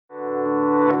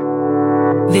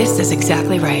This is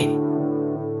exactly right.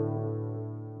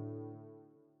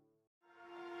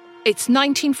 It's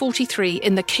 1943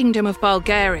 in the Kingdom of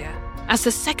Bulgaria. As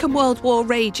the Second World War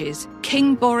rages,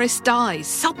 King Boris dies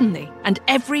suddenly, and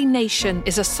every nation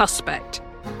is a suspect.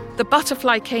 The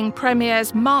Butterfly King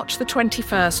premieres March the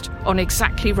 21st on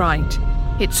Exactly Right.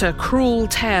 It's a cruel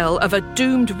tale of a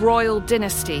doomed royal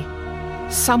dynasty.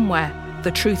 Somewhere,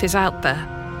 the truth is out there.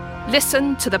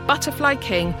 Listen to The Butterfly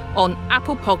King on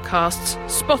Apple Podcasts,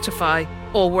 Spotify,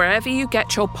 or wherever you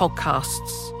get your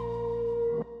podcasts.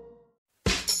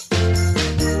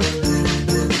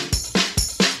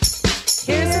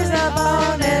 Here's a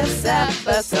bonus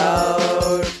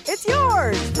episode. It's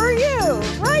yours for you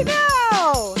right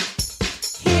now.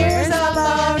 Here's a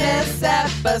bonus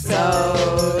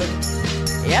episode.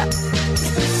 Yep.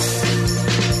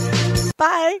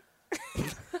 Bye.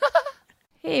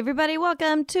 Hey everybody,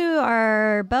 welcome to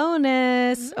our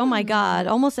bonus. Oh my god,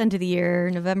 almost end of the year,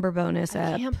 November bonus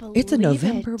app. It's a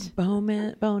November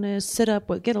bonus. Sit up,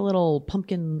 get a little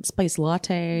pumpkin spice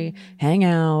latte, hang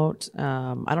out.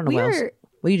 I don't know what else.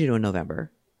 What do you do in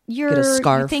November? Get a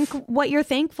scarf. You think what you're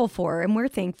thankful for, and we're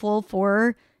thankful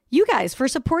for you guys for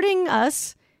supporting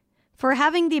us, for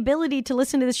having the ability to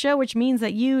listen to the show, which means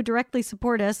that you directly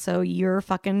support us, so you're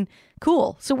fucking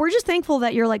cool. So we're just thankful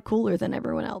that you're like cooler than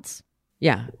everyone else.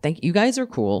 Yeah, you guys are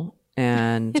cool,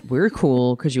 and we're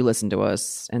cool because you listen to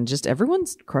us, and just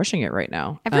everyone's crushing it right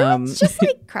now. Everyone's just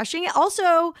like crushing it.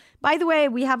 Also, by the way,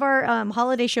 we have our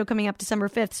holiday show coming up December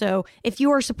 5th. So if you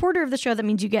are a supporter of the show, that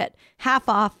means you get half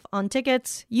off on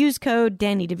tickets. Use code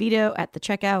Danny DeVito at the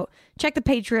checkout. Check the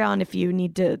Patreon if you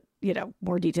need to,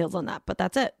 more details on that. But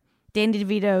that's it. Danny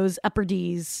DeVito's Upper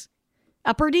D's,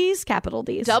 capital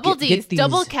D's, double D's,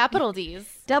 double capital D's,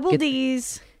 double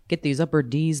D's. Get these upper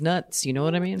D's nuts. You know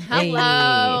what I mean?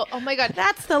 Hello. Hey. Oh my God.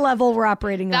 That's the level we're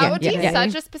operating on. That would be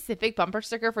such a specific bumper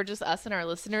sticker for just us and our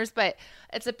listeners, but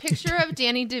it's a picture of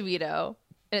Danny DeVito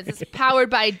and it says powered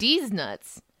by D's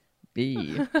nuts.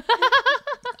 B.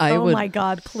 My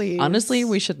God, please. Honestly,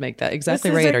 we should make that.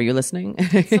 Exactly right. Are you listening?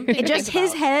 Just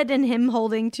his head and him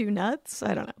holding two nuts.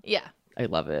 I don't know. Yeah. I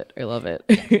love it.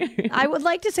 I would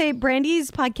like to say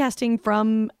Brandy's podcasting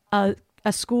from a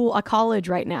college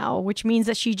right now, which means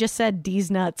that she just said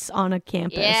D's nuts on a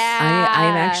campus. Yeah. I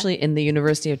am actually in the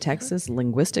University of Texas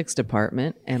linguistics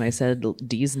department, and I said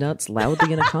D's nuts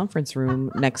loudly in a conference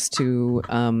room next to,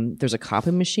 there's a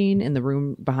copy machine in the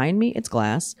room behind me. It's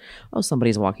glass. Oh,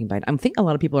 somebody's walking by. I think a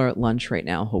lot of people are at lunch right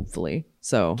now, hopefully.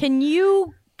 So Can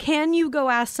you go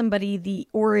ask somebody the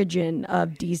origin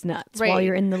of D's nuts while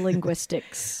you're in the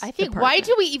linguistics? I think department? Why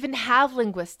do we even have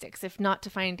linguistics if not to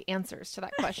find answers to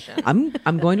that question?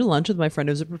 I'm going to lunch with my friend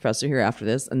who's a professor here after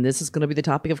this, and this is going to be the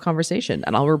topic of conversation,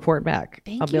 and I'll report back.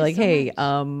 Thank I'll be you like, so hey,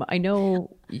 much. I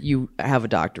know you have a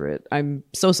doctorate. I'm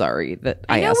so sorry that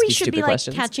I know asked we you should stupid be like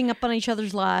questions. catching up on each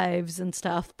other's lives and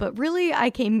stuff, but really, I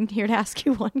came here to ask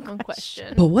you one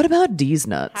question. But what about D's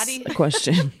nuts? How do you- A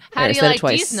question. How do I you said like it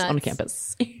twice D's nuts? on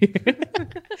campus.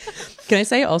 Can I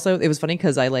say also, it was funny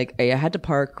because I had to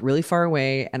park really far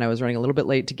away, and I was running a little bit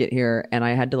late to get here, and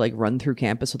I had to run through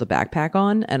campus with a backpack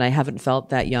on, and I haven't felt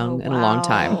that young in a long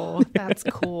time. Oh, that's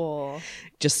cool.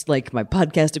 Just my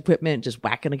podcast equipment, just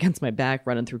whacking against my back,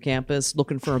 running through campus,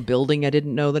 looking for a building I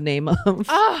didn't know the name of.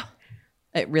 Oh,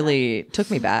 It really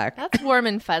took me back. that's warm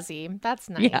and fuzzy. That's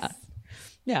nice.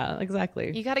 Yeah,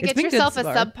 exactly. You got to It's get been yourself good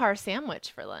a so far. subpar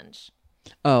sandwich for lunch.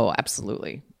 Oh,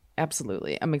 absolutely.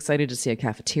 Absolutely. I'm excited to see a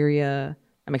cafeteria.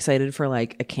 I'm excited for a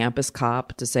campus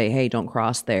cop to say, hey, don't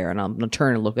cross there. And I'm going to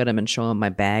turn and look at him and show him my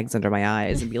bags under my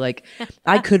eyes and be like,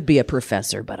 I could be a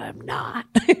professor, but I'm not.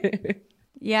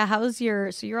 Yeah, so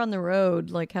you're on the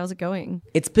road. How's it going?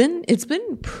 It's been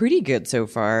pretty good so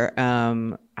far.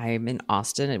 I'm in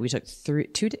Austin. We took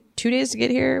two days to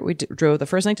get here. We drove the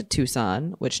first night to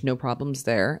Tucson, which no problems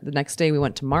there. The next day we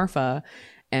went to Marfa,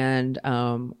 and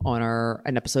on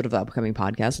an episode of the upcoming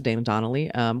podcast with Dana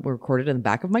Donnelly, we recorded in the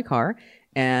back of my car.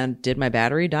 And did my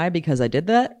battery die because I did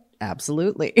that?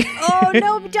 Absolutely. Oh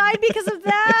no, died because of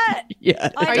that.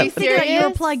 Yeah. Are you serious? You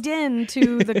were plugged in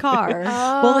to the car.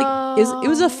 Well, it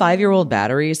was a 5-year-old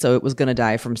battery, so it was going to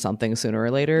die from something sooner or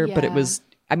later. But it Yeah. was.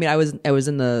 I mean, I was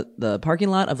in the parking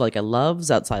lot of a Love's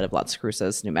outside of Las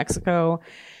Cruces, New Mexico.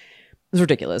 It was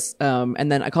ridiculous.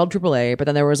 And then I called AAA, but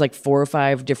then there was 4 or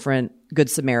 5 different Good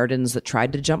Samaritans that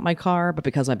tried to jump my car, but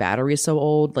because my battery is so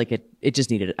old, I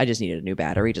just needed a new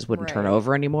battery. It just wouldn't turn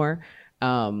over anymore.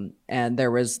 And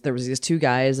there was these two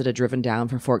guys that had driven down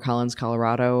from Fort Collins,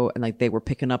 Colorado, and like they were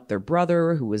picking up their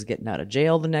brother who was getting out of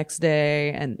jail the next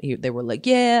day, and they were like,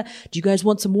 "Yeah, do you guys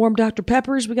want some warm Dr.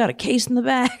 Peppers? We got a case in the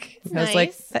back." And I was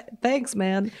like, "Thanks,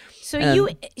 man." So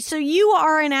you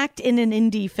are an act in an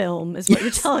indie film, is what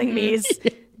you're telling me. Is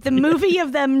the movie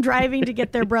of them driving to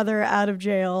get their brother out of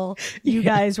jail? You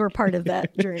guys were part of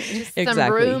that journey.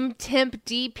 Some room temp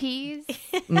DPs.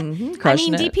 I mean,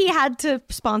 DP had to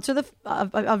sponsor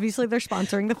obviously they're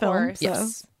sponsoring the film. So.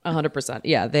 Yes. 100%.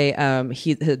 Yeah,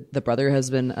 the brother has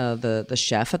been the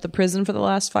chef at the prison for the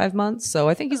last 5 months, so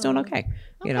I think he's doing okay.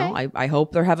 You know, I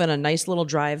hope they're having a nice little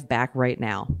drive back right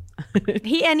now.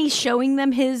 He's showing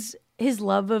them his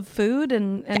love of food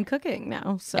and cooking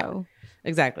now. So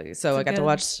exactly. So I got to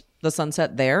watch the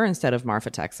sunset there instead of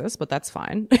Marfa, Texas, but that's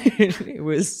fine. It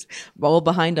was all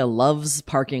behind a Love's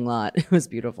parking lot. It was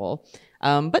beautiful.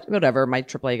 But whatever, my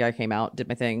AAA guy came out, did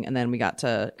my thing, and then we got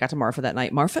to Marfa that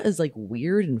night. Marfa is like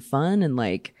weird and fun, and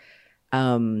like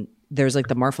there's like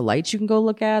the Marfa lights you can go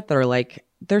look at that are like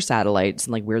they're satellites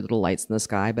and like weird little lights in the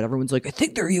sky, but everyone's like, I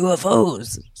think they're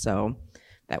UFOs. So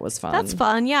that was fun. That's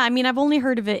fun. Yeah, I mean, I've only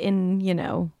heard of it in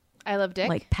I Love Dick.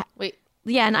 Like wait.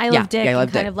 Yeah, and I Love Dick, I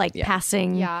Love kind Dick. of like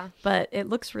passing. Yeah. But it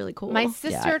looks really cool. My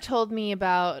sister told me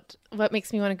about what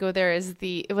makes me want to go there is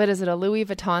a Louis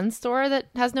Vuitton store that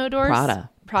has no doors?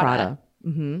 Prada.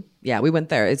 Mm-hmm. Yeah, we went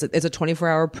there. It's a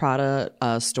 24-hour Prada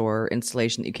store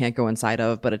installation that you can't go inside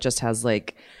of, but it just has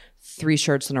like 3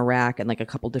 shirts in a rack and like a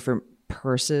couple different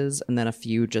purses and then a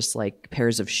few just like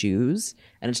pairs of shoes,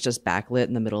 and it's just backlit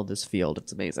in the middle of this field.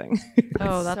 It's amazing.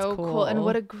 Oh, that's so cool. And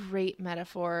what a great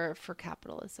metaphor for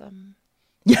capitalism.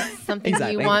 Yeah, Something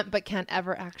exactly. you want but can't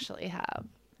ever actually have.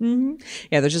 Mm-hmm.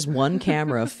 Yeah, there's just one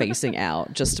camera facing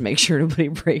out just to make sure nobody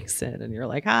breaks in, and you're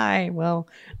like, "Hi, well,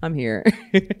 I'm here."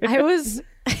 I was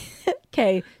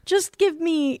okay. Just give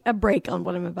me a break on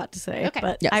what I'm about to say. Okay.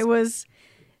 But Yes. I was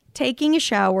taking a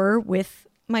shower with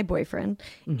my boyfriend,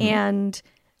 and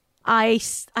I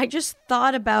just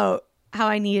thought about how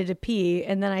I needed to pee,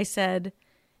 and then I said,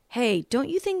 "Hey, don't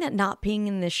you think that not peeing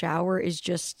in the shower is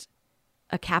just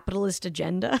a capitalist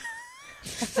agenda?"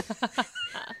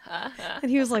 And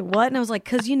he was like, "What?" And I was like,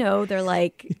 "'Cause they're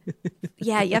like,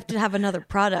 yeah, you have to have another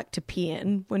product to pee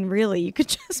in when really you could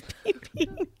just be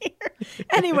peeing here."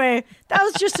 Anyway, that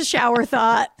was just a shower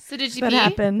thought. So did you that pee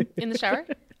happened. in the shower?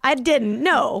 I didn't.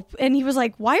 No. And he was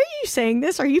like, "Why are you saying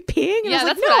this? Are you peeing?" And I Yeah, was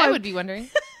like, that's "No, what I I'm would be wondering.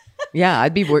 Yeah,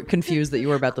 I'd be confused that you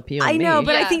were about to pee on I me. know,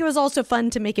 but I Yeah. think it was also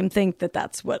fun to make him think that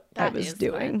that's what I That was is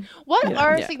doing. fun. What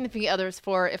are Yeah. significant others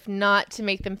for if not to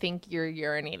make them think you're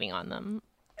urinating on them?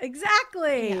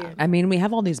 Exactly. I mean, we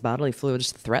have all these bodily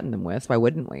fluids to threaten them with. Why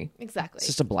wouldn't we? Exactly. It's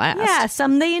just a blast. Yeah,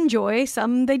 some they enjoy,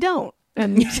 some they don't.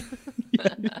 And you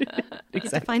have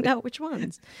to find out which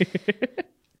ones.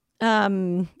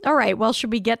 All right. Well,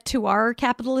 should we get to our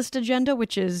capitalist agenda,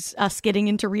 which is us getting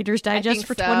into Reader's Digest think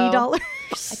for so. $20?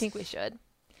 I think we should.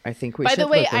 I think we By should. the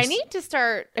way, Lucas.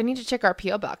 I need to check our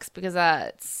PO box because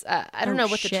it's I don't know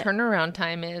what shit. the turnaround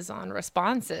time is on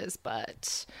responses,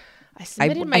 but I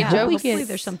submitted I my hope joke. we Hopefully get-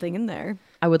 there's something in there.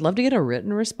 I would love to get a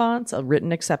written response. A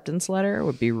written acceptance letter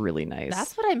would be really nice.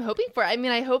 That's what I'm hoping for. I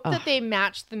mean, I hope that they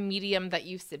match the medium that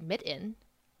you submit in.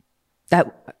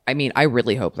 I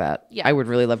really hope that. Yeah. I would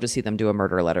really love to see them do a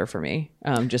murder letter for me.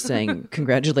 Just saying,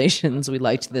 congratulations, we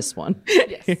liked this one.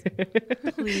 Yes.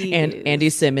 Please. And Andy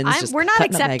Simmons just we're not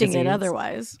cutting up accepting it magazines.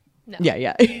 otherwise. No.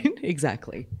 Yeah,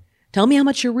 exactly. Tell me how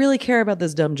much you really care about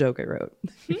this dumb joke I wrote.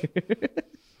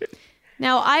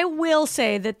 Now, I will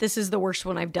say that this is the worst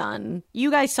one I've done.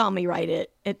 You guys saw me write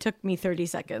it. It took me 30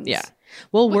 seconds. Yeah.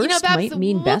 Well, Well, worst Babs, might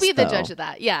mean we'll best, be the though. judge of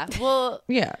that. Yeah. Well,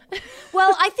 Yeah.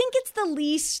 Well, I think it's the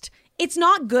least. It's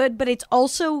not good, but it's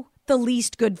also the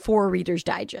least good for Reader's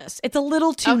Digest. It's a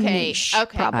little too niche.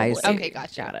 Okay. Probably. I see. Okay.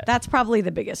 Gotcha. Got it. That's probably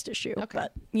the biggest issue. Okay.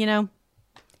 But,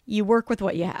 you work with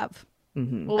what you have.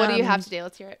 Well, what do you have today?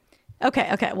 Let's hear it.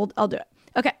 Okay. Well, I'll do it.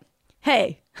 Okay.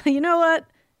 Hey, you know what?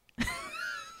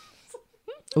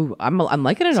 Ooh, I'm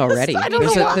liking it already. I don't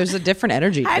know why. There's a different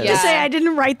energy to I have this. to say, I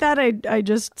didn't write that. I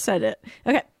just said it.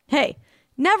 Okay. Hey,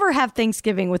 never have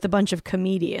Thanksgiving with a bunch of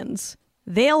comedians.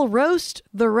 They'll roast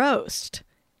the roast.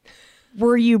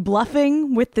 Were you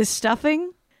bluffing with this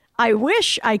stuffing? I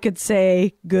wish I could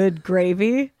say good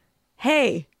gravy.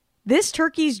 Hey, this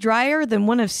turkey's drier than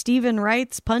one of Stephen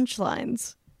Wright's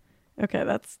punchlines. Okay,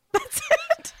 that's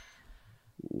it.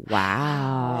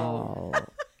 Wow.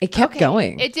 It kept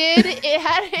going. It did. It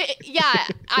had. Yeah.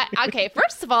 Okay.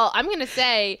 First of all, I'm gonna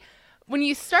say when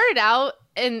you started out,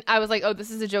 and I was like, "Oh, this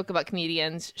is a joke about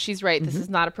comedians." She's right. This is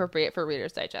not appropriate for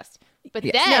Reader's Digest. But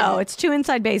then, No, it's too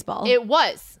inside baseball. it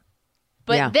was.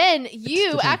 But then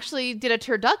you actually did a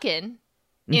turducken,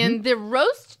 and the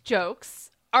roast jokes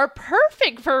are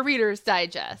perfect for Reader's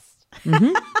Digest.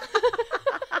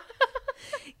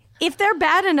 If they're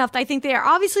bad enough, I think they are.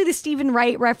 Obviously, the Stephen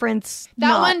Wright reference.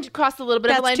 That one crossed a little bit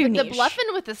of a That's line, too but the niche. bluffing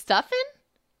with the stuffing?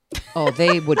 Oh,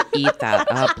 they would eat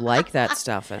that up like that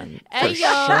stuffing for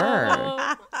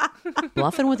sure.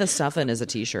 Bluffing with a stuffing is a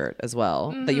t-shirt as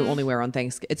well that you only wear on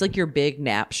Thanksgiving. It's like your big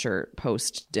nap shirt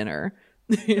post dinner.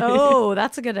 Oh,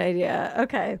 that's a good idea.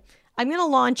 Okay. I'm going to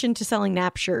launch into selling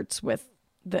nap shirts with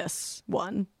this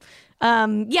one.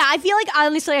 Yeah, I feel like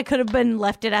honestly I could have been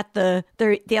left it at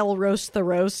they'll roast the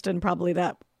roast, and probably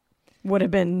that would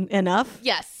have been enough.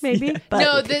 Yes. Maybe. But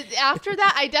No, after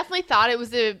that, I definitely thought it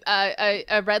was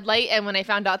a red light, and when I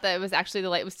found out that it was actually the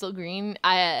light was still green,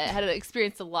 I had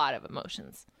experienced a lot of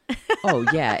emotions. Oh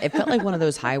yeah, it felt like one of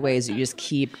those highways that you just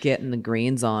keep getting the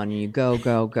greens on. And you go,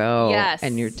 go, go. Yes.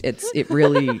 And it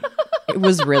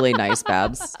was really nice,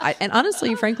 Babs. And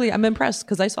honestly, frankly, I'm impressed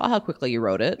because I saw how quickly you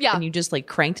wrote it. Yeah. And you just like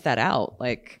cranked that out.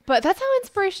 Like, But that's how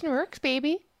inspiration works,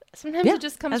 baby. Sometimes it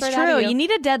just comes that's right true. out of you. You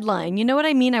need a deadline. You know what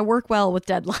I mean? I work well with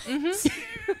deadlines.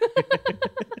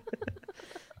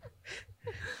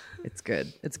 it's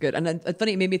good. It's good. And then, it's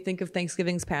funny, it made me think of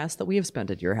Thanksgivings past that we have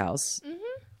spent at your house.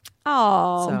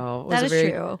 Oh, So it was that a is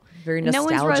very, true. very No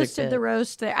nostalgic one's roasted bit. the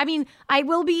roast there. I mean, I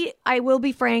will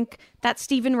be frank. That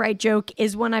Stephen Wright joke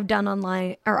is one I've done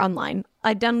online.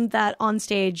 I've done that on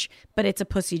stage, but it's a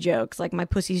pussy joke. It's like my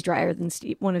pussy's drier than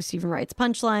one of Stephen Wright's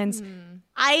punchlines.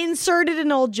 I inserted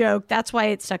an old joke. That's why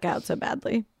it stuck out so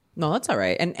badly. No, that's all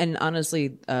right. And honestly,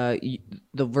 the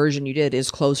version you did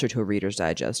is closer to a Reader's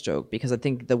Digest joke because I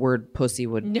think the word pussy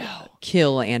would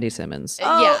kill Andy Simmons.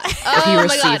 Yeah. he Oh my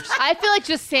god. received- I feel like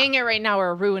just saying it right now,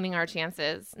 we're ruining our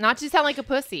chances. Not to sound like a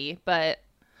pussy, but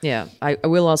Yeah, I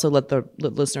will also let the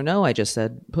listener know I just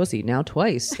said pussy now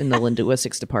twice in the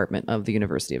linguistics department of the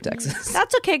University of Texas.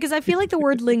 That's okay, because I feel like the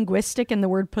word linguistic and the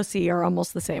word pussy are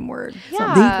almost the same word. For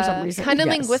some reason. kind of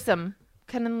Yes. linguism.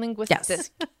 Kind of linguistic.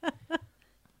 Yes.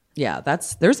 Yeah,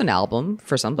 there's an album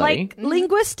for somebody. Like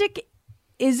linguistic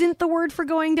isn't the word for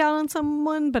going down on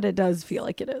someone, but it does feel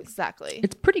like it is. Exactly.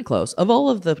 It's pretty close. Of all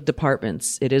of the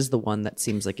departments, it is the one that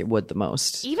seems like it would the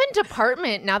most. Even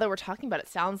department, now that we're talking about it,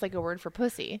 sounds like a word for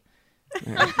pussy.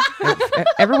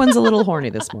 Everyone's a little horny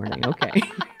this morning. Okay.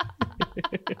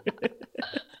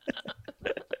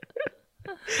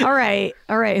 All right.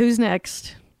 Who's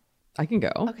next? I can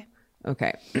go. Okay.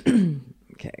 Okay.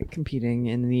 Competing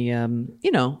in the,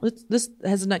 this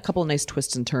has a couple of nice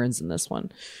twists and turns in this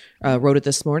one. Wrote it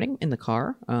this morning in the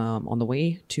car on the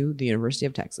way to the University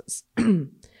of Texas.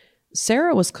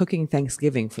 Sarah was cooking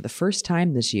Thanksgiving for the first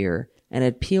time this year and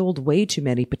had peeled way too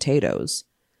many potatoes.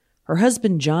 Her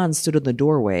husband John stood in the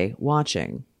doorway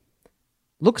watching.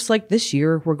 Looks like this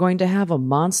year we're going to have a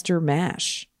monster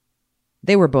mash.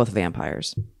 They were both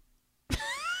vampires.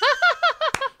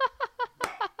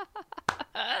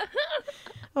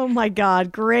 Oh my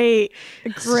God. Great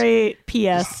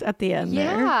PS at the end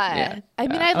there. Yeah. I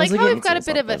mean, I I was like how looking we've got a at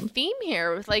bit of a something. theme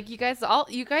here with like you guys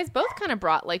both kind of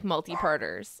brought like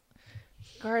multi-parters.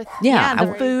 Garth. Yeah, Yeah,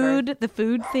 the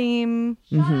food theme.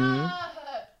 God.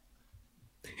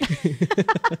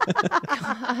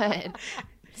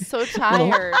 So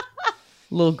tired.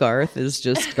 Little Garth is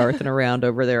just Garthing around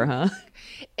over there, huh?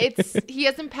 He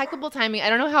has impeccable timing. I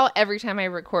don't know how every time I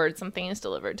record something is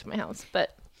delivered to my house,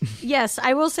 but Yes,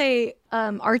 I will say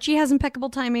Archie has impeccable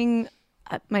timing.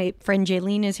 My friend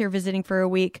Jaylene is here visiting for a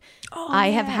week. I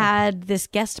have had this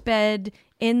guest bed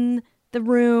in the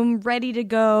room ready to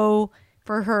go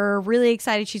for her. Really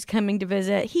excited she's coming to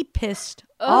visit. He pissed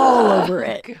all over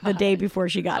it the day before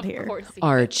she got here. of course he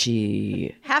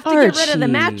Archie. Have to get rid of the Archie.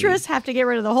 mattress. Have to get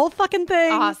rid of the whole fucking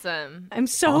thing. awesome. I'm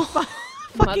so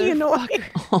fucking annoyed.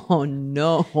 Oh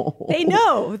no. They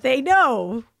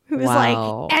know. It was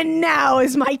Wow. like, and now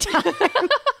is my time.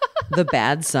 The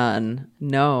bad son.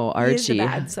 No, He is Archie. a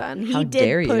bad son. He How did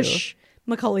dare push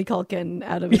Macaulay Culkin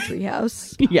out of a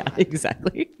treehouse. you? Yeah,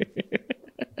 exactly.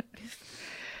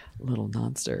 Little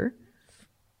monster.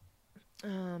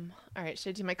 All right, should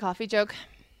I do my coffee joke?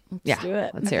 Yeah. do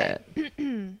it. Let's hear it.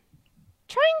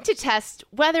 Trying to test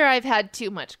whether I've had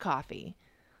too much coffee.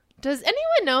 Does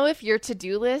anyone know if your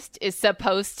to-do list is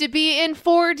supposed to be in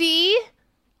 4D?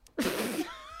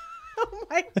 Oh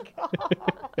my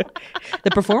God.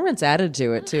 The performance added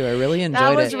to it too. I really enjoyed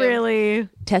That was it. really.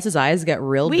 Tess's eyes got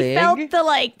real We big. felt the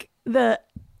I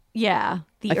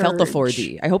felt the urge.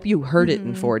 4D. I hope you heard it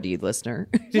in 4D, listener.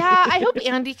 Yeah, I hope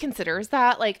Andy considers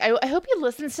that. Like, I hope he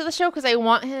listens to the show because I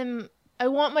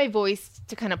want my voice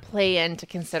to kind of play into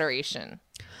consideration.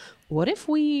 What if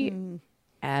we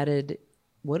added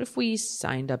what if we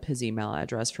signed up his email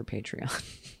address for Patreon?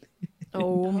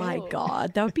 Oh my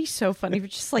God. That would be so funny.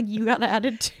 But just like you got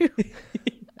added to.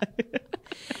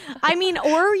 I mean,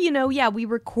 or, we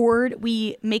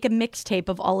make a mixtape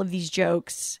of all of these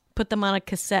jokes, put them on a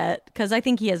cassette, because I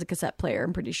think he has a cassette player,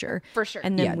 I'm pretty sure. For sure.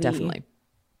 And then Yeah, we definitely.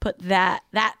 put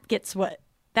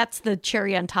that's the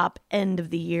cherry on top end of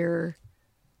the year.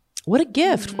 What a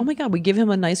gift. Oh my God. We give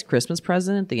him a nice Christmas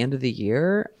present at the end of the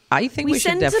year. I think we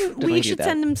should definitely We do should that.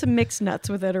 send him some mixed nuts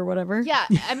with it or whatever. Yeah,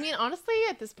 I mean, honestly,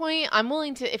 at this point, I'm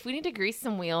willing to, if we need to grease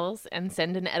some wheels and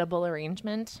send an edible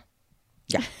arrangement.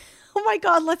 Yeah. Oh my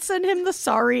God, let's send him the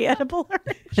sorry edible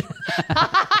arrangement.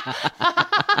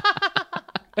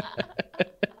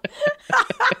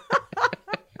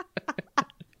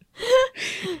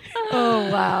 Oh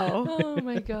wow. Oh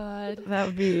my God. That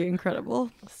would be incredible.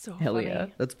 So Hell funny. yeah.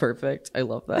 That's perfect. I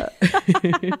love that.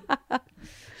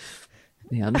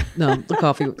 Yeah. No,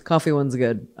 the coffee one's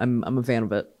good. I'm a fan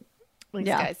of it. Thanks,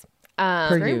 Yeah. guys.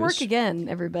 Per Great use. work again,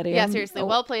 everybody. Yeah, I'm seriously.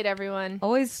 Well played, everyone.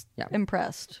 always Yeah.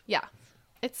 impressed. Yeah.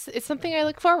 It's something I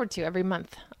look forward to every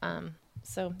month.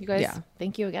 So you guys, Yeah.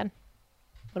 thank you again.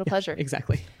 What a pleasure.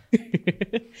 Exactly.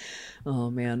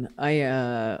 Oh man.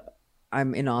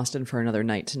 I'm in Austin for another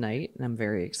night tonight, and I'm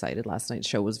very excited. Last night's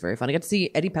show was very fun. I got to see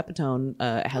Eddie Pepitone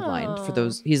headlined for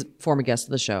those. He's a former guest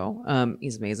of the show.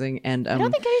 He's amazing. And I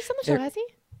don't think Eddie's on the show, there- has he?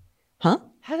 Huh?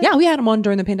 How did- Yeah, we had him on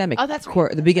during the pandemic. Oh, that's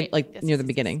right. The begin, Right. like Yes, near yes, the yes,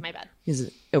 beginning. yes. My bad.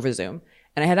 He's over Zoom,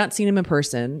 and I had not seen him in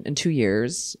person in 2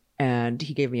 years. And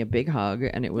he gave me a big hug,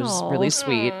 and it was Aw. really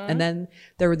sweet. And then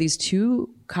there were these two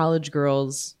college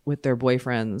girls with their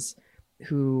boyfriends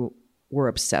who were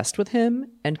obsessed with him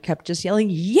and kept just yelling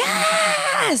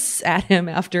 "yes" at him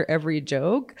after every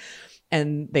joke.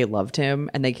 And they loved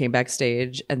him, and they came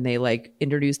backstage and they like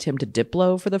introduced him to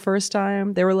Diplo for the first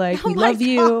time. They were like, "We my love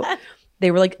you." They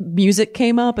were like, music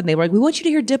came up and they were like, "We want you to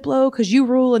hear Diplo because you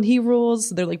rule and he rules."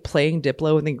 So they're like playing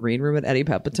Diplo in the green room at Eddie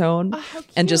Pepitone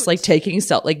and just like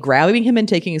grabbing him and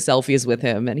taking selfies with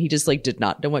him. And he just like did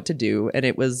not know what to do. And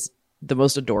it was the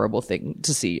most adorable thing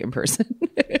to see in person.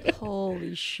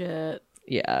 Holy shit.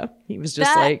 Yeah. He was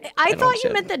just like, I don't thought you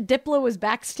shit. meant that Diplo was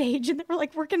backstage and they were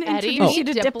like, we're going to Eddie, introduce you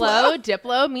meet to Diplo. Diplo.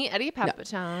 Diplo, meet Eddie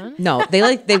Pepitone. No,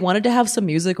 they wanted to have some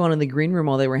music on in the green room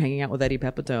while they were hanging out with Eddie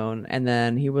Pepitone. And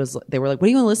then they were like, "What do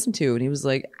you want to listen to?" And he was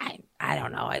like, I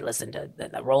don't know. I listened to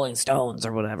the Rolling Stones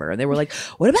or whatever. And they were like,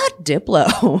 "What about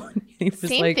Diplo?" And he was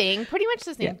Same like, thing. Pretty much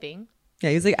the same thing. Yeah,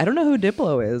 he's like, "I don't know who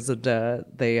Diplo is." And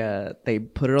they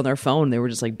put it on their phone. They were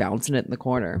just like bouncing it in the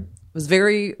corner. It was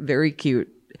very, very cute.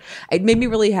 It made me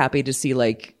really happy to see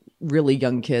like really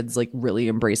young kids like really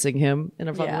embracing him in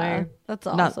a fun Yeah, way. that's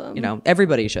Not, awesome.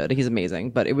 everybody should. He's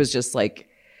amazing. But it was just like,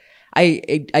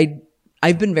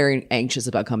 I've been very anxious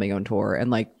about coming on tour,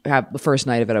 and like the first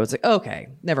night of it, I was like, okay,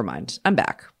 never mind, I'm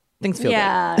back. Things feel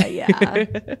good. Yeah.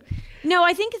 No,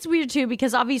 I think it's weird too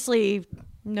because obviously,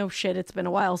 no shit, it's been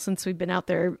a while since we've been out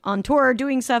there on tour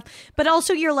doing stuff. But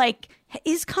also, you're like,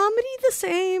 is comedy the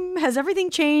same? Has everything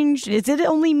changed? Is it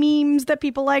only memes that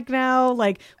people like now?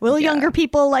 Like, will younger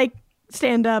people like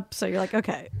stand up? So you're like,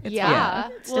 okay, it's Yeah.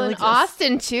 fine. It Well, still in exists.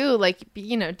 Austin too, like,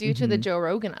 due to the Joe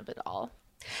Rogan of it all.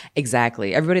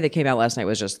 Exactly. Everybody that came out last night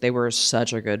they were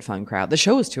such a good, fun crowd. The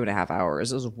show was 2.5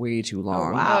 hours. It was way too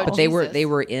long. wow. But Jesus. they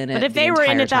were in it. But if the they were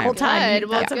in entire it that whole time, Good.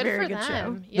 Well, that's a good very for good show.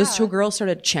 them. Yeah. Those two girls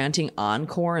started chanting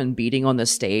encore and beating on the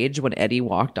stage when Eddie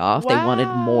walked off. They wanted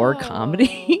more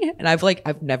comedy. And I've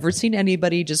never seen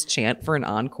anybody just chant for an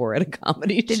encore at a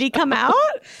comedy show. Did he come out?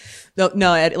 No,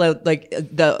 like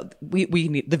the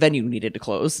venue needed to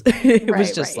close. It was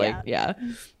Right, just right, like, yeah.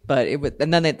 But it was,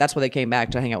 and then that's why they came back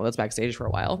to hang out with us backstage for a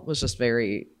while. It was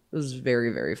very,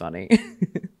 very funny.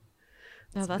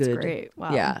 Oh, that's Good. great.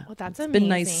 Wow. Yeah. Well, that's It's been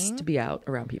nice amazing. to be out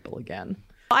around people again.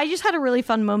 I just had a really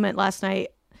fun moment last night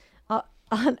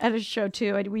at a show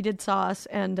too. We did Sauce,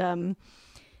 and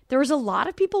there was a lot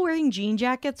of people wearing jean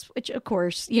jackets, which of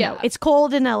course, you know, it's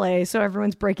cold in LA, so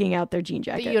everyone's breaking out their jean The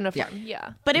jacket. uniform.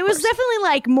 Yeah. But it was definitely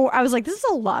like more. I was like, this is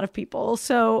a lot of people.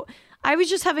 So I was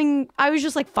just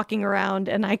like fucking around,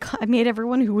 and I made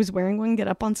everyone who was wearing one get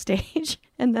up on stage.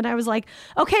 And then I was like,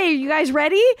 okay, are you guys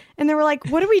ready? And they were like,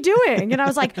 what are we doing? And I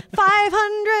was like,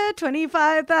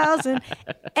 525,000.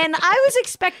 And I was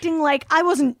expecting like, I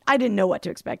didn't know what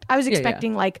to expect. I was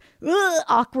expecting like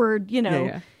awkward,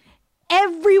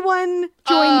 everyone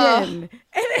joined in.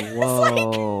 And it was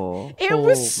like, it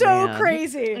was so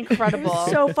crazy. Incredible. It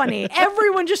was so funny.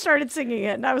 Everyone just started singing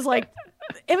it. And I was like,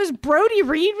 it was Brody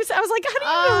Reed. I was like, how do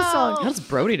you know the song? How does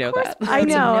Brody know that? I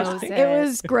know. knows It it.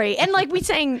 was great. And like we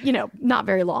sang, not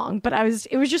very long, but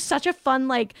it was just such a fun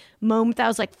like moment that I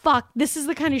was like, fuck, this is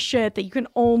the kind of shit that you can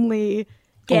only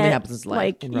get happens live,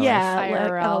 like in real life. like a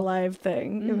IRL. live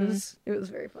thing. It was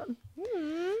very fun.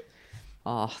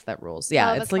 Oh, that rules.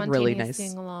 Yeah, Love it's a like really spontaneous nice.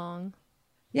 Sing along.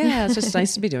 Yeah, it's just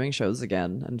nice to be doing shows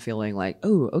again and feeling like,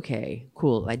 oh, okay,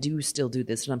 cool. I do still do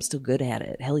this and I'm still good at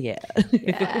it. Hell yeah.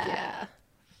 Yeah.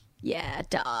 Yeah,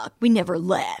 dog. We never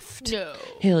left. No.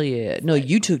 Hell yeah. No,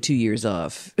 you took 2 years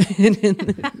off.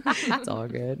 It's all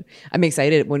good. I'm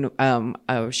excited when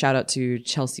shout out to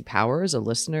Chelsea Powers, a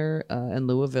listener in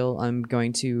Louisville. I'm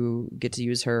going to get to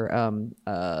use her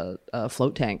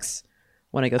float tanks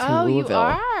when I go through Oh, Louisville.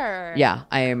 you are? Yeah,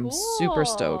 I am super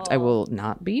stoked. I Cool. will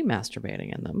not be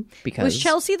masturbating in them because Was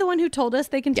Chelsea the one who told us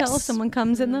they can tell if Yes. someone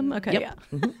comes in them? Okay, Yep.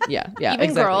 yeah. Mhm. Yeah, Even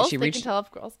exactly. girls, She they reached. can tell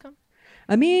if girls come.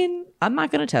 I mean, I'm not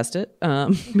going to test it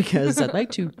because I'd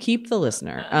like to keep the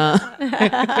listener.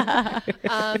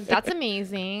 That's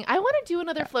amazing. I want to do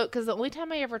another float because the only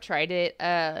time I ever tried it,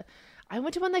 I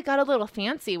went to one that got a little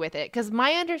fancy with it because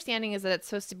my understanding is that it's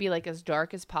supposed to be like as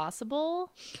dark as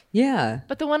possible. Yeah.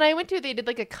 But the one I went to, they did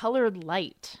like a colored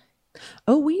light.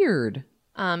 Oh, weird.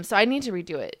 So I need to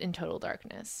redo it in total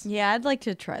darkness. Yeah, I'd like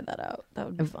to try that out. That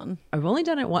would be fun. I've only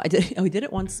done it once. We did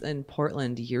it once in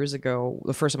Portland years ago.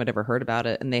 The first time I'd ever heard about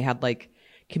it, and they had like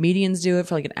comedians do it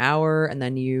for like an hour, and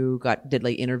then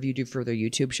interviewed you for their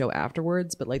YouTube show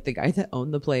afterwards. But like the guy that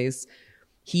owned the place,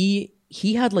 he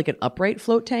had like an upright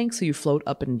float tank, so you float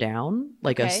up and down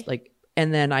Okay.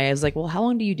 And then I was like, well, how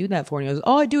long do you do that for? And he goes,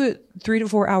 oh, I do it 3 to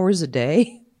 4 hours a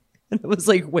day. And I was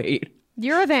like, wait.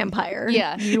 You're a vampire.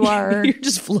 Yeah. You are. You're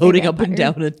just floating up and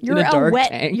vampire. down in a dark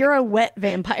tank. You're a wet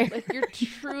vampire. Like you're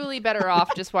truly better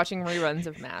off just watching reruns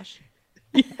of MASH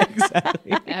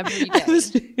Exactly. every day.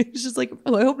 It's just like,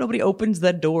 oh, I hope nobody opens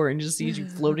that door and just sees you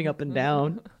floating up and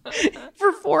down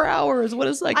for 4 hours. What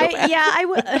a psychopath. I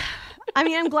would. I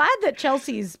mean, I'm glad that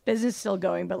Chelsea's business is still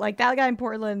going, but like that guy in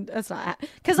Portland, that's not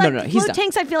because like No, he's float done.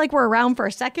 tanks. I feel like were around for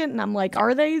a second, and I'm like,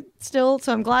 are they still?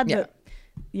 So I'm glad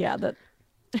Yeah. that.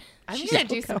 I'm gonna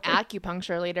do some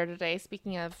acupuncture later today.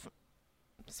 Speaking of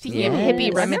hippie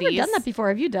I've remedies. never done that before.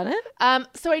 Have you done it?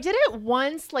 So I did it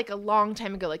once, like a long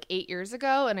time ago, like 8 years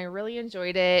ago, and I really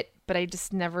enjoyed it, but I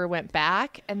just never went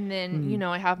back. And then,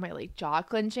 I have my like jaw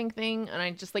clenching thing, and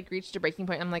I just like reached a breaking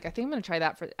point. I'm like, I think I'm gonna try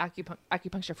that for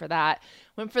acupuncture for that.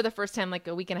 Went for the first time like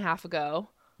a week and a half ago,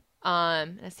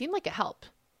 and it seemed like it helped.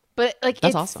 But like, That's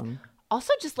it's awesome.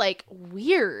 also just like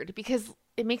weird because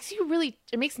it makes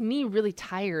me really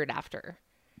tired after.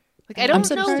 Like I don't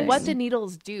know surprised. what the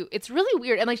needles do. It's really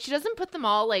weird. And like she doesn't put them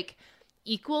all like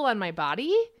equal on my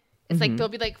body. It's like there'll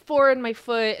be like 4 in my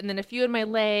foot and then a few in my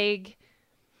leg,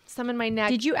 some in my neck.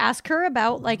 Did you ask her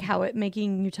about like how it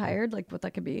making you tired, like what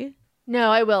that could be?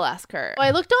 No, I will ask her.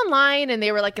 I looked online and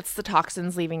they were like, it's the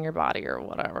toxins leaving your body or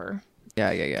whatever.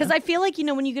 Yeah. Because I feel like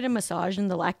when you get a massage and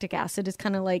the lactic acid is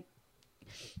kind of like,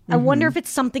 I wonder if it's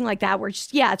something like that where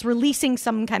it's releasing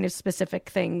some kind of specific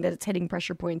thing that it's hitting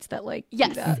pressure points that like do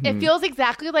Yes, that. it feels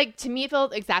exactly like, to me, it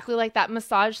felt exactly like that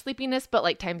massage sleepiness, but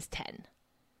like times 10.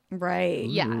 Right.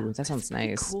 Yeah. Ooh, that sounds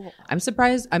nice. cool. I'm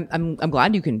surprised. I'm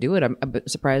glad you can do it. I'm a bit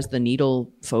surprised the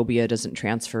needle phobia doesn't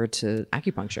transfer to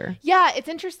acupuncture. Yeah, it's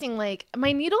interesting. Like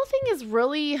my needle thing is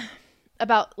really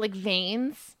about like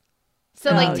veins.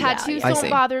 So like yeah, tattoos I don't see.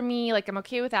 bother me. Like I'm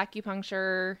okay with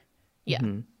acupuncture. Yeah.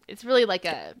 It's really like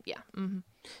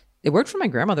It worked for my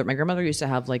grandmother. My grandmother used to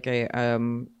have like a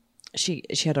she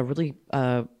had a really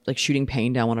like shooting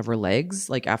pain down one of her legs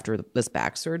like after this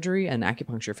back surgery, and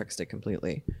acupuncture fixed it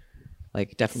completely.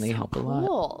 Like definitely helped a lot.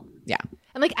 cool. Yeah.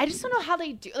 And like I just don't know how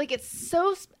they do. Like it's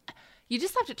so. You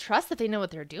just have to trust that they know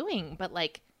what they're doing. But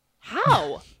like,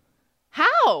 how?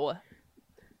 How?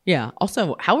 Yeah.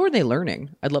 Also, how are they learning?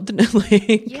 I'd love to know.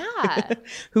 Like, Yeah.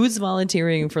 who's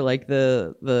volunteering for like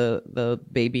the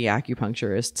baby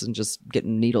acupuncturists and just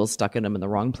getting needles stuck in them in the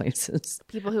wrong places?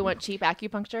 People who want cheap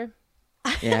acupuncture.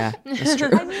 Yeah, that's true.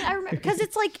 I mean, I remember because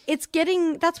it's like it's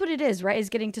getting. That's what it is, right? Is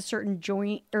getting to certain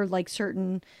joint or like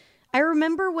certain. I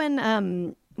remember when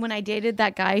I dated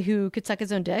that guy who could suck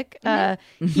his own dick.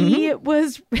 He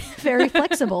was very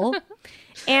flexible,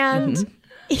 and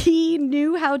he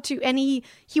knew how to. And he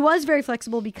was very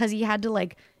flexible because he had to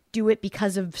like do it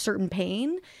because of certain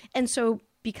pain, and so.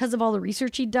 Because of all the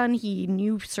research he'd done, he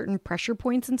knew certain pressure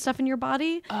points and stuff in your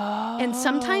body.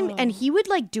 And he would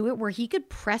like do it where he could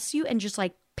press you and just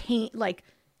like pain, like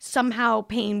somehow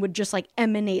pain would just like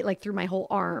emanate like through my whole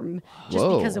arm just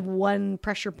Whoa. because of one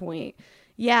pressure point.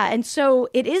 Yeah. And so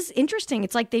it is interesting.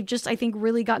 It's like they've just, I think,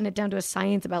 really gotten it down to a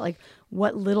science about like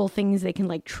what little things they can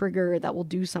like trigger that will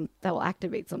do that will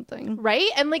activate something. Right?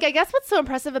 And like I guess what's so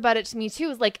impressive about it to me too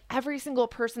is like every single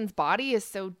person's body is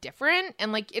so different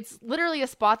and like it's literally a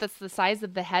spot that's the size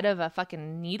of the head of a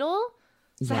fucking needle.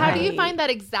 So how do you find that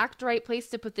exact right place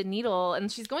to put the needle?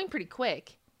 And she's going pretty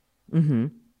quick. Mm-hmm.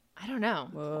 I don't know.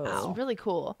 Whoa. It's really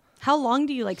cool. How long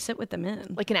do you like sit with them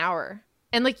in? Like an hour.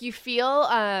 And like you feel,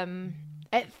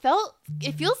 it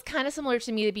feels kind of similar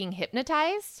to me to being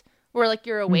hypnotized, where like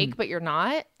you're awake, but you're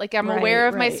not. Like I'm aware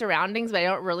of my surroundings, but I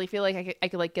don't really feel like I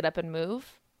could like get up and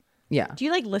move. Yeah. Do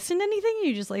you like listen to anything or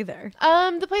you just lay there?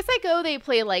 The place I go, they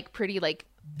play like pretty like,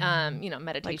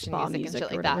 meditation like music and shit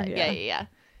like whatever, that. Yeah.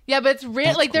 Yeah, but it's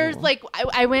real. Like, there's like,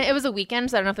 I went, it was a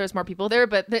weekend, so I don't know if there's more people there,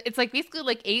 but it's like basically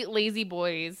like 8 lazy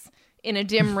boys in a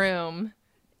dim room.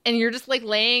 And you're just like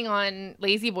laying on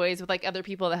lazy boys with like other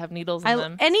people that have needles in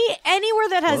them. Anywhere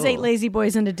that has 8 lazy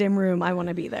boys in a dim room, I want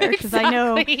to be there because I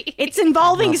know it's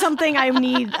involving something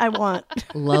I want.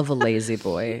 Love a lazy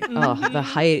boy. Oh, the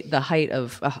height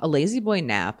of a lazy boy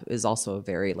nap is also a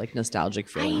very like nostalgic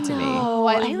feeling to me. Oh,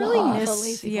 I really love miss a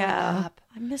lazy boy nap.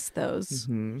 I miss those.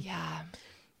 Mm-hmm. Yeah.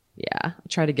 Yeah, I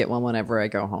try to get one whenever I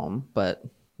go home, but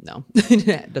no,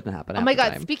 it doesn't happen. Oh my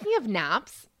God! Speaking of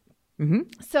naps,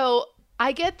 so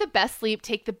I get the best sleep,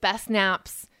 take the best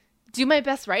naps, do my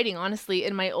best writing, honestly,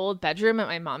 in my old bedroom at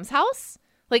my mom's house.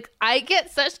 Like, I get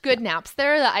such good naps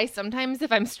there that I sometimes,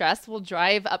 if I'm stressed, will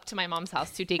drive up to my mom's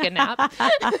house to take a nap.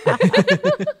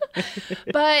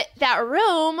 But that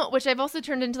room, which I've also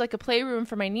turned into like a playroom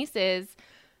for my nieces,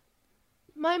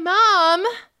 my mom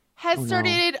has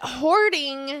started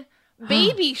hoarding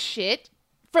baby shit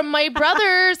from my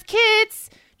brother's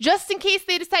kids just in case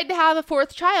they decide to have a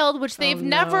 4th child, which they've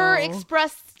never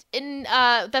expressed in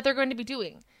that they're going to be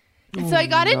doing. And so I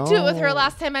got into it with her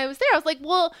last time I was there. I was like,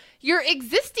 well, your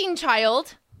existing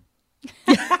child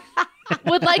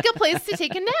would like a place to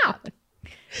take a nap.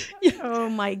 Oh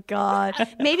my God.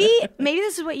 Maybe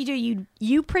this is what you do.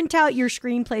 You print out your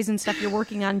screenplays and stuff you're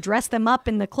working on, dress them up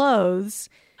in the clothes,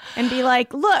 and be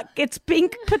like, look, it's being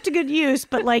put to good use,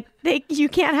 but like you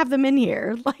can't have them in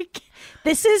here. Like,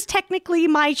 this is technically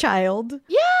my child.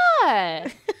 Yeah.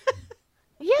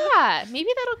 Yeah. Maybe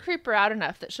that'll creep her out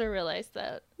enough that she'll realize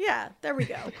that. Yeah, there we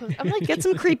go. I'm like, Get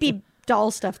some creepy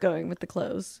doll stuff going with the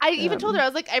clothes. I even told her, I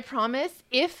was like, I promise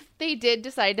if they did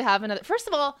decide to have another, first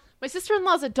of all, my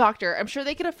sister-in-law's a doctor. I'm sure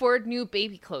they could afford new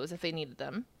baby clothes if they needed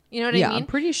them. You know what I mean? Yeah, I'm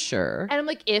pretty sure. And I'm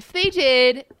like, if they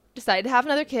did decide to have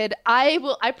another kid,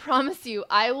 I promise you,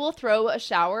 I will throw a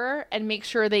shower and make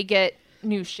sure they get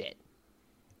new shit.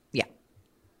 Yeah.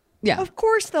 Yeah. Of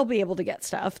course they'll be able to get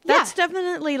stuff. That's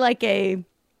definitely like a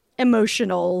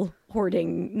emotional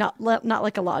hoarding, not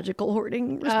like a logical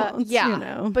hoarding response. Yeah. You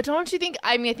know? But don't you think,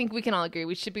 I mean, I think we can all agree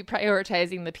we should be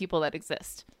prioritizing the people that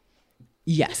exist.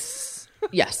 Yes.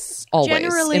 Yes, always.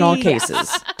 Generally, in all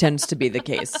cases, tends to be the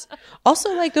case. Also,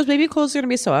 like, those baby clothes are going to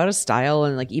be so out of style.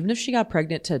 And, like, even if she got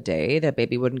pregnant today, that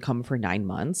baby wouldn't come for 9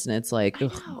 months. And it's like,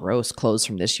 ugh, gross clothes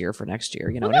from this year for next year.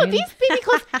 You know what I mean? These baby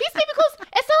clothes, it's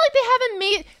not like they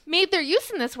haven't made their use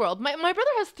in this world. My brother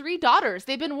has 3 daughters.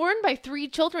 They've been worn by 3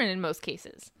 children in most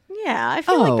cases. Yeah, I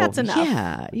feel like that's enough.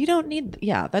 Yeah, you don't need.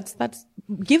 Yeah, that's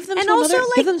give them And to also, another.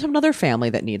 like- Give them to another family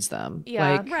that needs them. Yeah,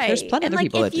 like, Right. There's plenty and of like,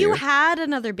 people if that you do. had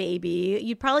another baby,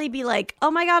 you'd probably be like, oh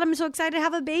my God, I'm so excited to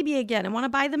have a baby again. I want to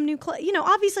buy them new clothes. You know,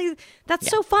 obviously that's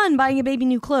so fun buying a baby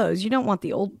new clothes. You don't want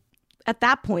the old. At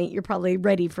that point, you're probably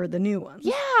ready for the new ones.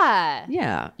 Yeah.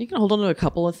 Yeah, you can hold on to a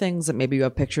couple of things that maybe you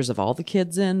have pictures of all the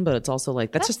kids in, but it's also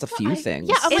like that's just a few things.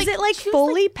 Yeah, I'm Is it like choose,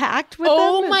 fully packed with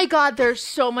oh them? my God, there's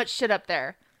so much shit up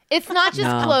there. It's not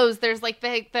just clothes. There's like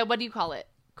the what do you call it?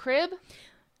 Crib?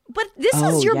 But this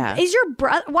Oh, is your yeah.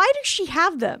 brother. Why does she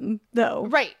have them though?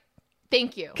 Right.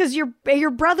 Thank you. Because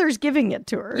your brother's giving it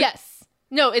to her. Yes.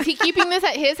 No, is he keeping this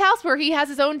at his house where he has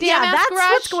his own damn Yeah, ass that's garage?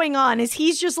 what's going on. Is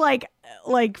he's just like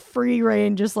free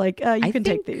reign, just like you can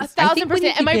take think- these. 1,000%.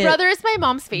 And my get- brother is my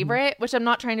mom's favorite, which I'm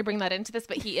not trying to bring that into this,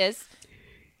 but he is.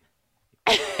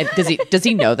 And does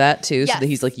he know that too? Yes. So that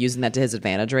he's like using that to his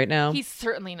advantage right now. He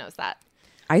certainly knows that.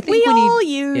 I think We we all need,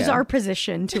 use yeah. our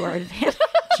position to our advantage.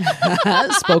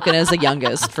 Spoken as the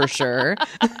youngest for sure.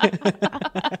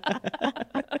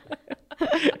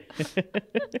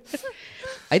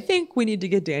 I think we need to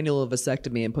get Daniel a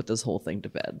vasectomy and put this whole thing to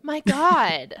bed. My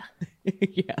God.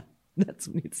 Yeah, that's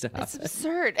what needs to It's happen.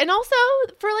 absurd. And also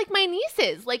for like my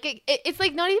nieces, like it's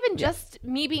like not even just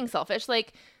me being selfish.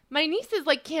 Like my nieces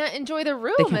like can't enjoy the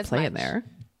room They can as play much. in there.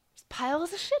 There's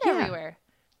piles of shit Yeah. everywhere.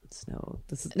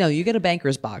 No, you get a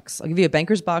banker's box. I'll give you a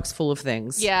banker's box full of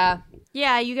things. Yeah.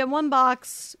 Yeah, you get one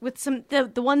box with some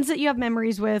the ones that you have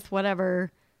memories with,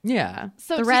 whatever. Yeah.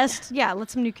 So The rest, let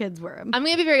some new kids wear them. I'm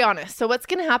going to be very honest. So what's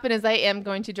going to happen is I am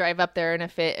going to drive up there in a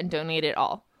fit and donate it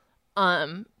all.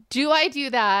 Do I do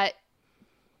that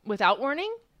without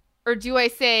warning? Or do I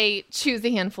say choose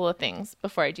a handful of things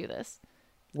before I do this?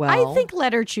 Well, I think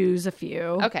let her choose a few.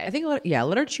 Okay. I think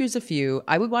let her choose a few.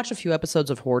 I would watch a few episodes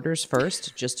of Hoarders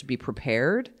first, just to be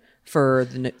prepared for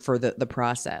the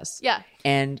process. Yeah.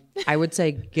 And I would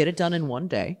say get it done in one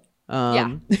day.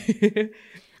 Yeah.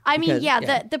 I mean,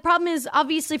 Because, the problem is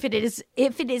obviously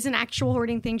if it is an actual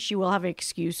hoarding thing, she will have an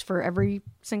excuse for every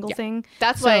single thing.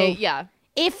 That's So, why, yeah.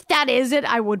 If that is it,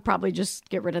 I would probably just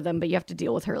get rid of them, but you have to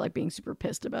deal with her like being super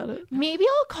pissed about it. Maybe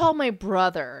I'll call my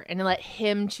brother and let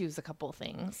him choose a couple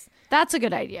things. That's a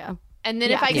good idea. And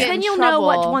then if I because get then in you'll trouble, know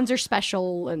what ones are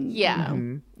special and Yeah. you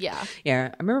know. Yeah. Yeah,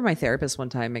 I remember my therapist one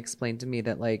time explained to me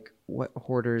that like what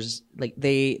hoarders like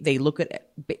they look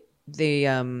at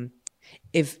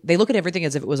if they look at everything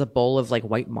as if it was a bowl of like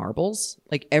white marbles,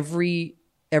 like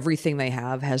everything they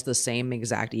have has the same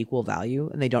exact equal value,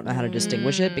 and they don't know how to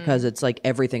distinguish it because it's like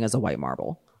everything is a white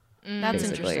marble. That's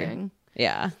Basically. interesting.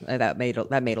 Yeah, that made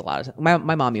a lot of sense. My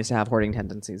mom used to have hoarding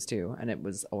tendencies too, and it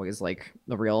was always like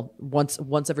the real once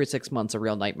every 6 months a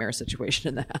real nightmare situation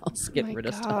in the house. Getting rid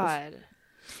of stuff. God.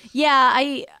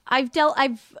 Yeah,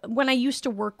 I've when I used to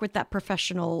work with that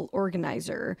professional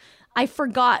organizer, I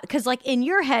forgot because like in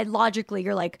your head logically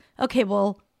you're like, okay,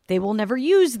 well they will never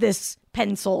use this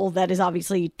pencil that is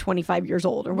obviously 25 years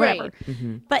old or whatever.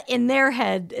 Right. But in their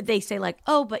head they say like,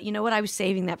 oh, but you know what, I was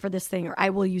saving that for this thing, or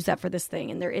I will use that for this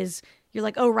thing. And you're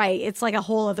like, oh right, it's like a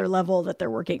whole other level that they're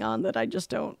working on that I just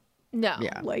don't No.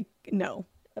 Yeah. like know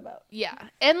about. Yeah.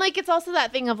 And like it's also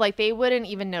that thing of like they wouldn't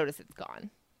even notice it's gone.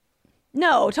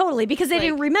 No, totally, because they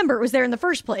didn't remember it was there in the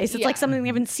first place. It's like Yeah. something they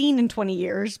haven't seen in 20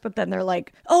 years, but then they're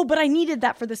like, oh, but I needed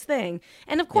that for this thing.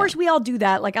 And of course, we all do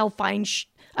that. Like, I'll find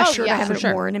a Oh, shirt yeah, I haven't for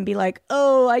sure. worn and be like,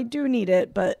 oh, I do need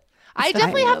it, but I it's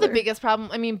definitely fine, have the other. biggest problem.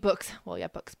 I mean, books. Well, yeah,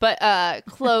 books, but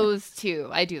clothes too.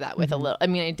 I do that with a little. I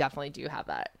mean, I definitely do have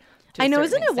that. to a I know, certain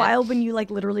isn't it extent. wild when you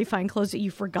like literally find clothes that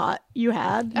you forgot you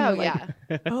had? And Oh you're like,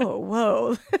 yeah. oh,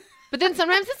 whoa. But then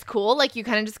sometimes it's cool. Like you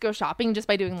kind of just go shopping just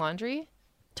by doing laundry.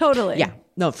 Totally. Yeah,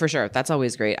 no, for sure. That's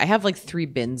always great. I have like 3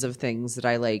 bins of things that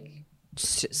I like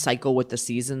cycle with the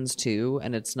seasons too,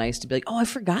 and it's nice to be like, oh, I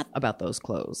forgot about those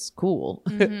clothes. Cool.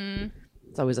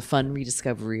 It's always a fun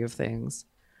rediscovery of things.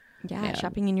 Yeah,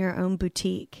 shopping in your own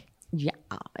boutique. Yeah,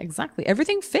 exactly.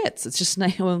 Everything fits. It's just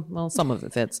nice. Well, some of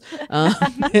it fits.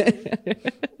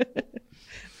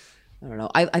 I don't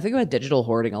know. I think about digital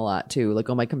hoarding a lot too. Like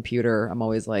on my computer, I'm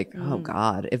always like, oh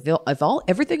God, if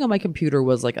everything on my computer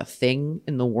was like a thing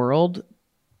in the world,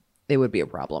 it would be a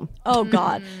problem. Oh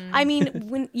God. I mean,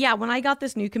 when I got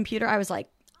this new computer, I was like,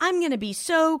 I'm going to be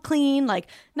so clean, like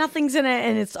nothing's in it.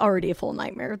 And it's already a full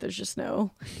nightmare. There's just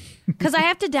no, because I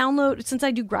have to download, since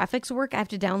I do graphics work, I have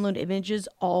to download images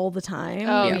all the time.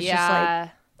 Oh And it's just like, yeah.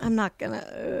 I'm not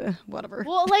gonna, whatever.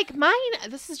 Well, like mine,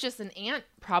 this is just an ant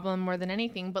problem more than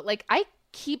anything, but like I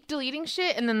keep deleting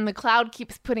shit and then the cloud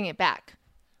keeps putting it back.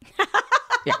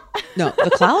 Yeah. No,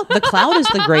 the cloud is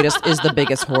the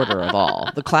biggest hoarder of all.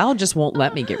 The cloud just won't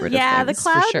let me get rid Yeah, of the things.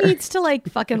 cloud for sure. needs to like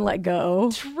fucking let go.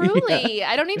 Truly.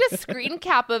 I don't need a screen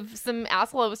cap of some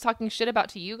asshole I was talking shit about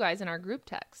to you guys in our group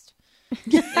text.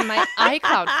 In my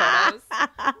iCloud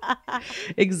photos.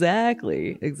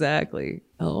 Exactly.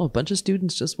 Oh, a bunch of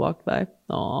students just walked by.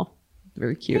 Aw,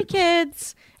 very Hey cute.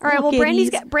 kids. All right, well, Little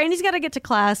Brandy's got to get to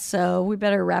class, so we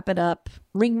better wrap it up.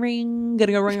 Ring, ring.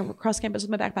 Gonna go ring across campus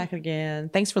with my backpack again.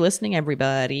 Thanks for listening,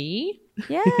 everybody.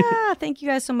 Yeah, thank you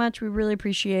guys so much. We really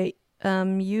appreciate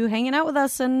you hanging out with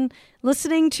us and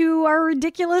listening to our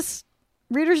ridiculous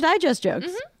Reader's Digest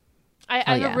jokes. I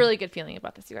have yeah. a really good feeling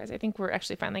about this, you guys. I think we're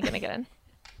actually finally going to get in.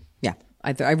 Yeah,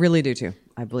 I really do too.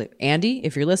 I believe. Andy,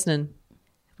 if you're listening,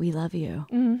 We love you.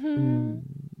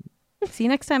 See you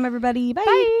next time, everybody. Bye.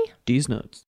 Bye. D's nuts.